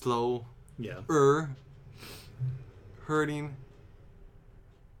 slow, Yeah. hurting.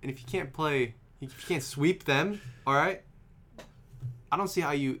 And if you can't play, if you can't sweep them, all right, I don't see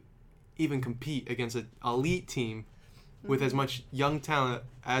how you even compete against an elite team with as much young talent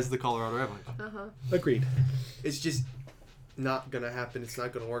as the Colorado Avalanche. Uh-huh. Agreed. It's just not going to happen. It's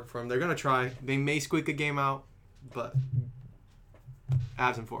not going to work for them. They're going to try. They may squeak a game out, but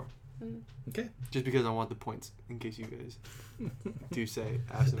Avs in 4. Okay. Just because I want the points, in case you guys do say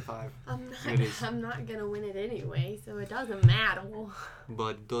Avs in 5. It is. I'm not going to win it anyway, so it doesn't matter.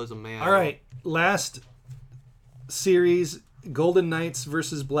 But it doesn't matter. All right. Last series, Golden Knights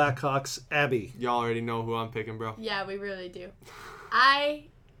versus Blackhawks. Abby. Y'all already know who I'm picking, bro. Yeah, we really do. I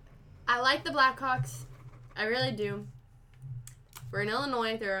like the Blackhawks. I really do. We're in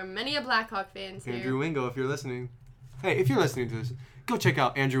Illinois. There are many Blackhawk fans here. Andrew Wingo, if you're listening. Hey, if you're listening to this, go check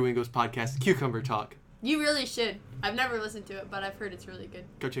out Andrew Wingo's podcast, Cucumber Talk. You really should. I've never listened to it, but I've heard it's really good.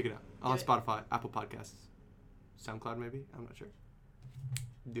 Go check it out. On Do it. Spotify, Apple Podcasts, SoundCloud maybe? I'm not sure.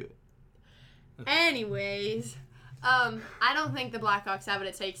 Do it. Anyways, I don't think the Blackhawks have what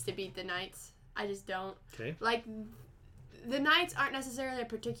it takes to beat the Knights. I just don't. Okay. Like, the Knights aren't necessarily a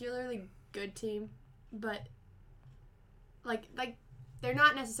particularly good team, but like they're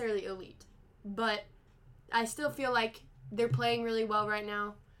not necessarily elite. But I still feel like they're playing really well right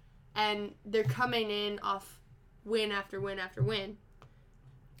now, and they're coming in off win after win after win.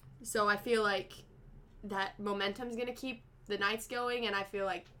 So I feel like that momentum's going to keep the Knights going, and I feel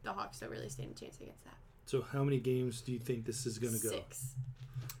like the Hawks don't really stand a chance against that. So how many games do you think this is going to go? 6.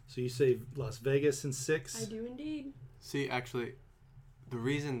 So you say Las Vegas in 6? I do indeed. See, actually, the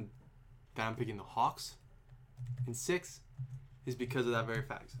reason that I'm picking the Hawks in 6 is because of that very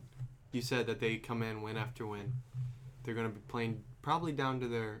fact. You said that they come in win after win. They're going to be playing probably down to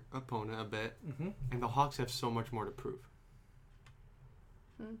their opponent a bit, and the Hawks have so much more to prove.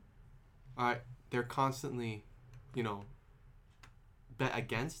 All right, they're constantly, bet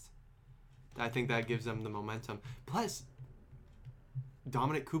against. I think that gives them the momentum. Plus,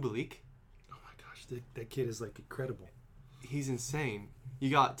 Dominic Kubalik. Oh my gosh, that kid is like incredible. He's insane. You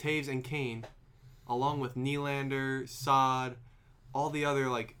got Taves and Kane, along with Nylander, Saad, all the other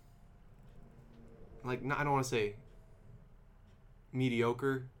I don't want to say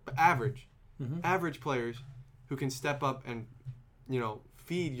mediocre, but average players who can step up and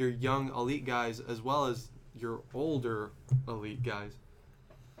feed your young elite guys as well as your older elite guys.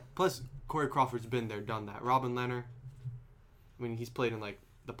 Plus, Corey Crawford's been there, done that. Robin Lehner, I mean, he's played in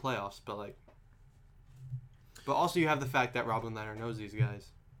the playoffs, but also you have the fact that Robin Lehner knows these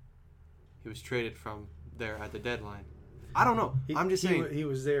guys. He was traded from there at the deadline. I don't know. I'm just saying he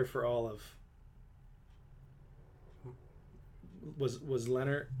was there for all of. Was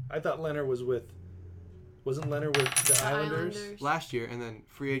Lehner? I thought Lehner was with. Wasn't Lehner with the Islanders last year, and then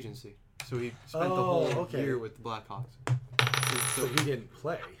free agency. So he spent the whole year with the Blackhawks. So he didn't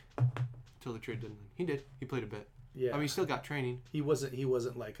play till the trade deadline. He did. He played a bit. Yeah. I mean, he still got training. He wasn't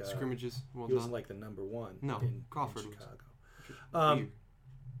like a, scrimmages. Well, he wasn't like the number one. No, in Crawford Chicago.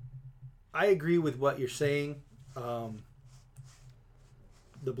 I agree with what you're saying. The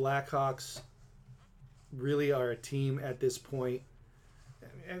Blackhawks really are a team at this point,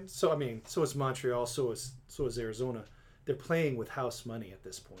 and so so is Montreal, so is Arizona. They're playing with house money at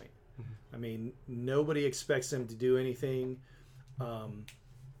this point. I mean, nobody expects them to do anything. They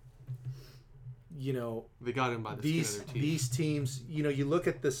got him by the skin of their teeth. These teams, you look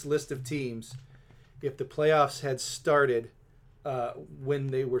at this list of teams. If the playoffs had started when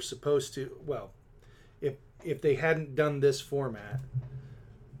they were supposed to, if they hadn't done this format,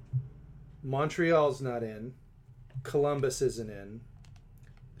 Montreal's not in, Columbus isn't in,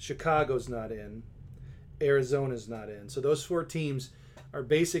 Chicago's not in, Arizona's not in. So those 4 teams are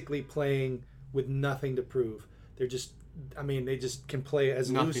basically playing with nothing to prove. They're just, they just can play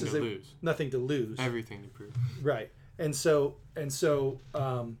as loose as lose. Nothing to lose. Everything to prove. Right. And so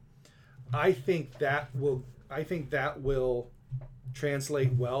I think that will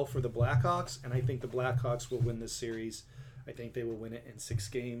translate well for the Blackhawks, and I think the Blackhawks will win this series. I think they will win it in 6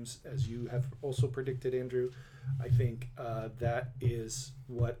 games, as you have also predicted, Andrew. I think that is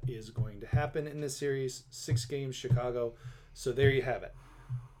what is going to happen in this series. 6 games, Chicago. So there you have it.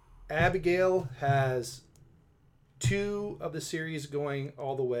 Abigail has 2 of the series going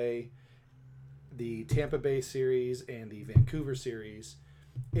all the way, the Tampa Bay series and the Vancouver series.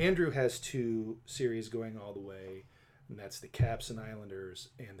 Andrew has 2 series going all the way, and that's the Caps and Islanders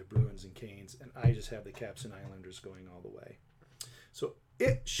and the Bruins and Canes, and I just have the Caps and Islanders going all the way. So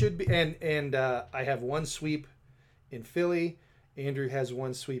it should be, and I have 1 sweep in Philly. Andrew has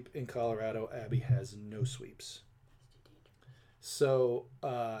 1 sweep in Colorado. Abby has no sweeps. So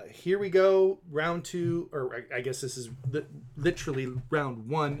here we go, round 2, or I guess this is literally round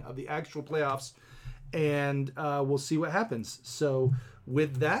 1 of the actual playoffs, and we'll see what happens. So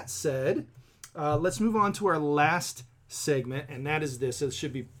with that said, let's move on to our last segment, and that is this. It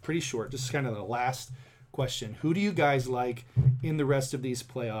should be pretty short. This is kind of the last question. Who do you guys like in the rest of these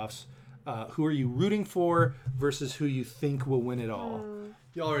playoffs? Who are you rooting for versus who you think will win it all?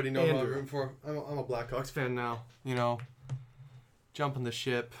 You already know who I'm rooting for. I'm a Blackhawks fan now. Jumping the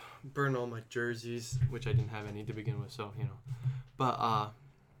ship, burn all my jerseys, which I didn't have any to begin with, so, But,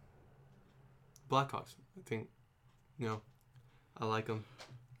 Blackhawks, I think, I like them.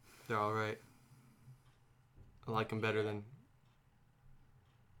 They're all right. I like them better than...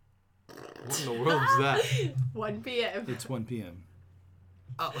 What in the world is that? 1 p.m. It's 1 p.m.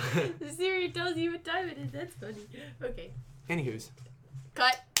 Oh. The Siri tells you what time it is. That's funny. Okay. Anywho's.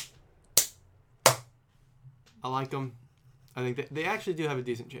 Cut. I like them. I think they actually do have a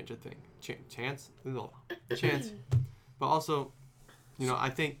decent chance, I think. Chance? But also, I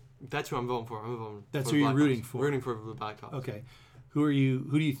think that's who I'm voting for. That's who you're rooting for. Rooting for the Blackhawks. Okay. Who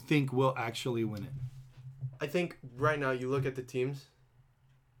do you think will actually win it? I think right now you look at the teams.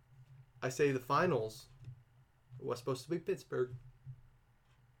 I say the finals was supposed to be Pittsburgh.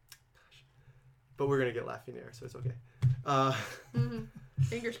 Gosh. But we're gonna get Lafreniere, so it's okay.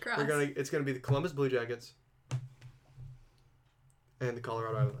 Fingers crossed. It's gonna be the Columbus Blue Jackets and the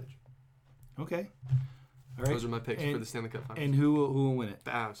Colorado Avalanche. Okay. All right. Those are my picks for the Stanley Cup Finals. And who will win it?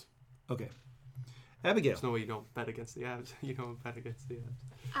 The Avs. Okay. Abigail. There's no way you don't bet against the Avs. You don't bet against the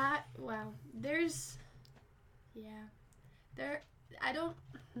Avs. Well, there's... Yeah. I don't...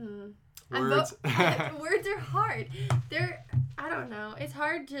 Words. Words are hard. I don't know. It's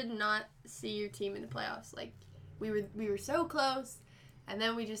hard to not see your team in the playoffs. Like, we were so close, and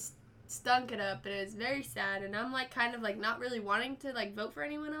then we just stunk it up, and it was very sad. And I'm like kind of like not really wanting to like vote for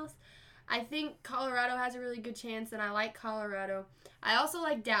anyone else. I think Colorado has a really good chance, and I like Colorado. I also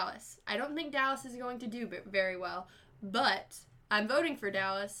like Dallas. I don't think Dallas is going to do very well, but I'm voting for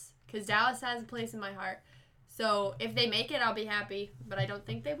Dallas because Dallas has a place in my heart. So if they make it, I'll be happy, but I don't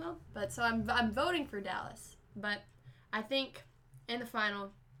think they will. But so I'm voting for Dallas. But I think in the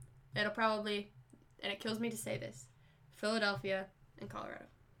final, it'll probably, and it kills me to say this, Philadelphia and Colorado.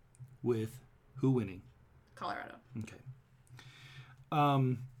 With who winning? Colorado. Okay.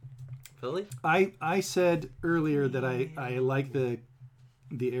 Philly? I said earlier that I like the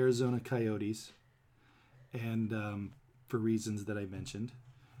Arizona Coyotes, and for reasons that I mentioned,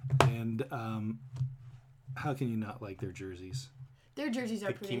 and how can you not like their jerseys? Their jerseys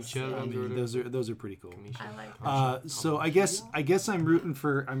are pretty sick. I mean, those are pretty cool. I like them. So I guess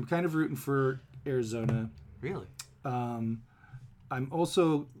I'm kind of rooting for Arizona. Really? I'm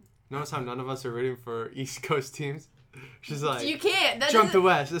also. Notice how none of us are rooting for East Coast teams. She's like, you can't. Jump the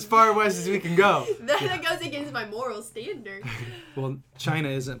West, as far west as we can go. That goes against my moral standard. Well, China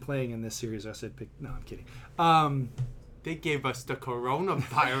isn't playing in this series. I said pick. No, I'm kidding. They gave us the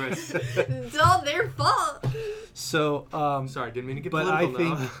coronavirus. It's all their fault. So, sorry, didn't mean to get but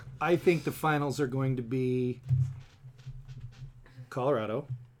political I think the finals are going to be Colorado,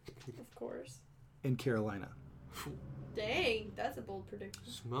 of course, and Carolina. Dang, that's a bold prediction.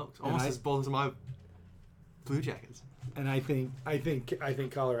 Smoked. Almost as bold as my Blue Jackets. And I think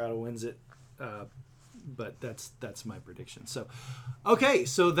Colorado wins it, but that's my prediction. So, okay,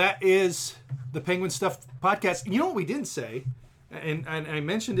 so that is the Penguin Stuff podcast. You know what we didn't say, and I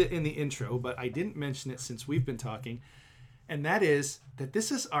mentioned it in the intro, but I didn't mention it since we've been talking, and that is that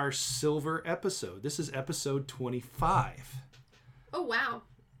this is our silver episode. This is episode 25. Oh wow!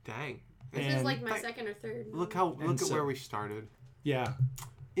 Dang. This is like my second or third. Look at where we started. Yeah.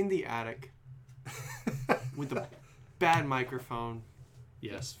 In the attic. With the bad microphone.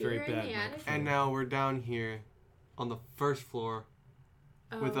 Yes, very bad microphone. And now we're down here on the first floor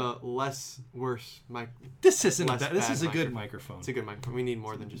with a worse mic. This isn't bad. This is a good microphone. It's a good microphone. We need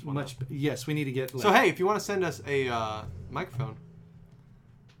more than just one. Yes, we need to get. So hey, if you want to send us a microphone,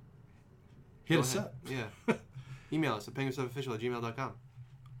 hit us up. Yeah. Email us at penguinstuffofficial@gmail.com.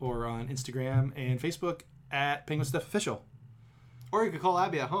 Or on Instagram and Facebook at Penguin Stuff Official. Or you could call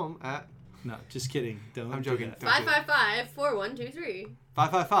Abby at home at... No, just kidding. I'm joking. 555-4123.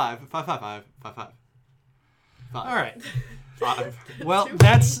 555-555-555. All right. 5. Well,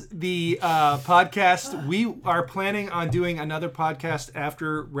 that's the podcast. We are planning on doing another podcast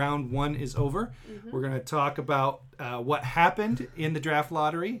after round 1 is over. Mm-hmm. We're going to talk about what happened in the draft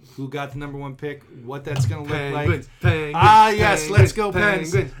lottery, who got the number 1 pick, what that's going to look like. Penguins, yes, let's go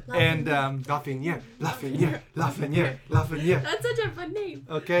Pens. And Lafreniere. That's such a fun name.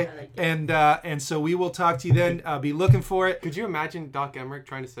 Okay, like and so we will talk to you then. Be looking for it. Could you imagine Doc Emmerich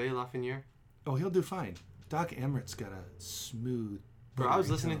trying to say Lafreniere? Oh, he'll do fine. Doc Emmerich's got a smooth. Bro, I was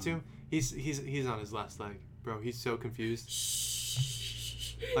listening to him. He's on his last leg. Bro, he's so confused.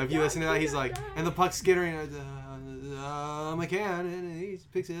 Like, if you listen to that, he's like, and the puck's skittering. McCann, and he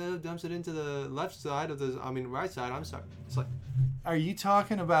picks it up, dumps it into the right side. I'm sorry. It's like, are you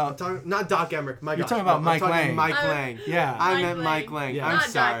talking about? Not Doc Emmerich. You're talking about Mike Lang. Mike Lang. Yeah, I meant Mike Lang. Yeah. I'm not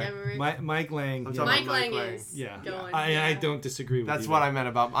sorry. Doc Emmerich. Mike Lang. Mike Lang is. Yeah. Going, I don't disagree with you. That's what I meant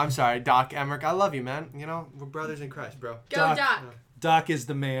about. I'm sorry, Doc Emmerich. I love you, man. You know, we're brothers in Christ, bro. Go Doc. Doc is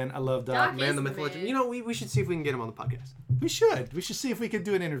the man. I love Doc. Man, the mythology. You know, we should see if we can get him on the podcast. We should. We should see if we could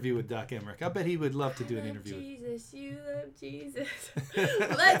do an interview with Doc Emmerich. I bet he would love to do an interview. Jesus, you love Jesus.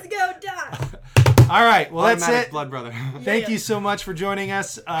 Let's go, Doc. All right. Well, that's it. Blood brother. Thank you so much for joining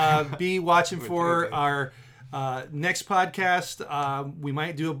us. Be watching for our next podcast. We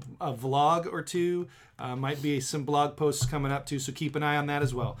might do a vlog or two. Might be some blog posts coming up too. So keep an eye on that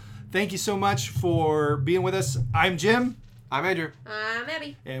as well. Thank you so much for being with us. I'm Jim. I'm Andrew. I'm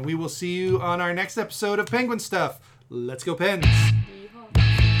Abby. And we will see you on our next episode of Penguin Stuff. Let's go Pens.